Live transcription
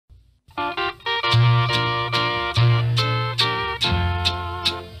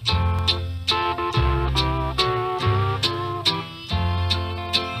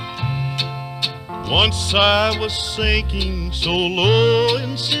Once I was sinking so low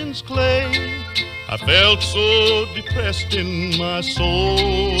in sin's clay, I felt so depressed in my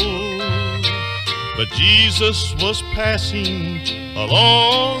soul. But Jesus was passing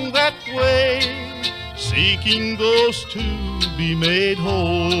along that way, seeking those to be made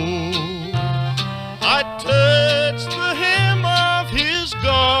whole. I touched the hem of his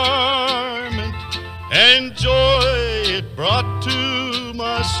garment, and joy it brought to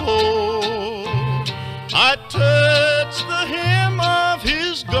my soul. I touched the hem of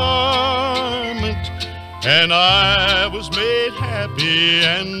his garment, and I was made happy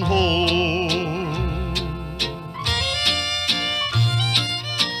and whole.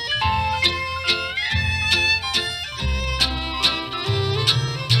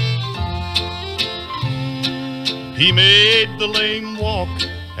 He made the lame walk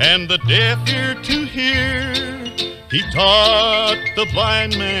and the deaf ear to hear. He taught the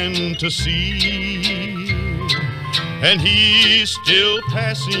blind man to see. And he's still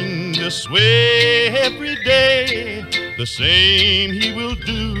passing this way every day. The same he will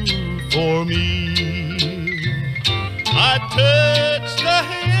do for me. I touched the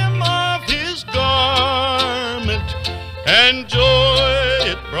hem of his garment, and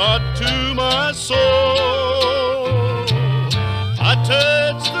joy it brought to my soul. I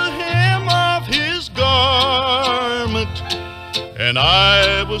touched the hem of his garment, and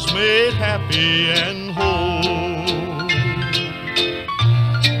I was made happy and whole.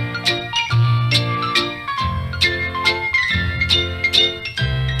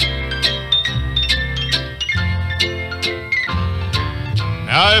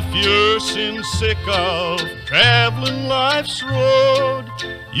 Now if you're sin sick of traveling life's road,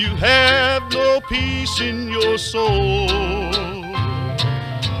 you have no peace in your soul.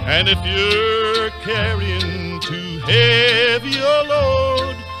 And if you're carrying too heavy a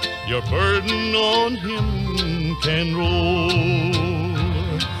load, your burden on him can roll.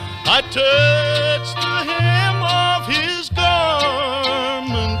 I touched the hem of his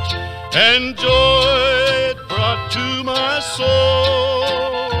garment, and joy it brought to my soul.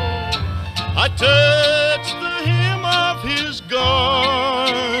 I touched the hem of his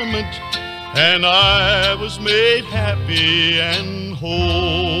garment, and I was made happy and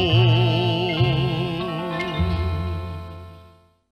whole.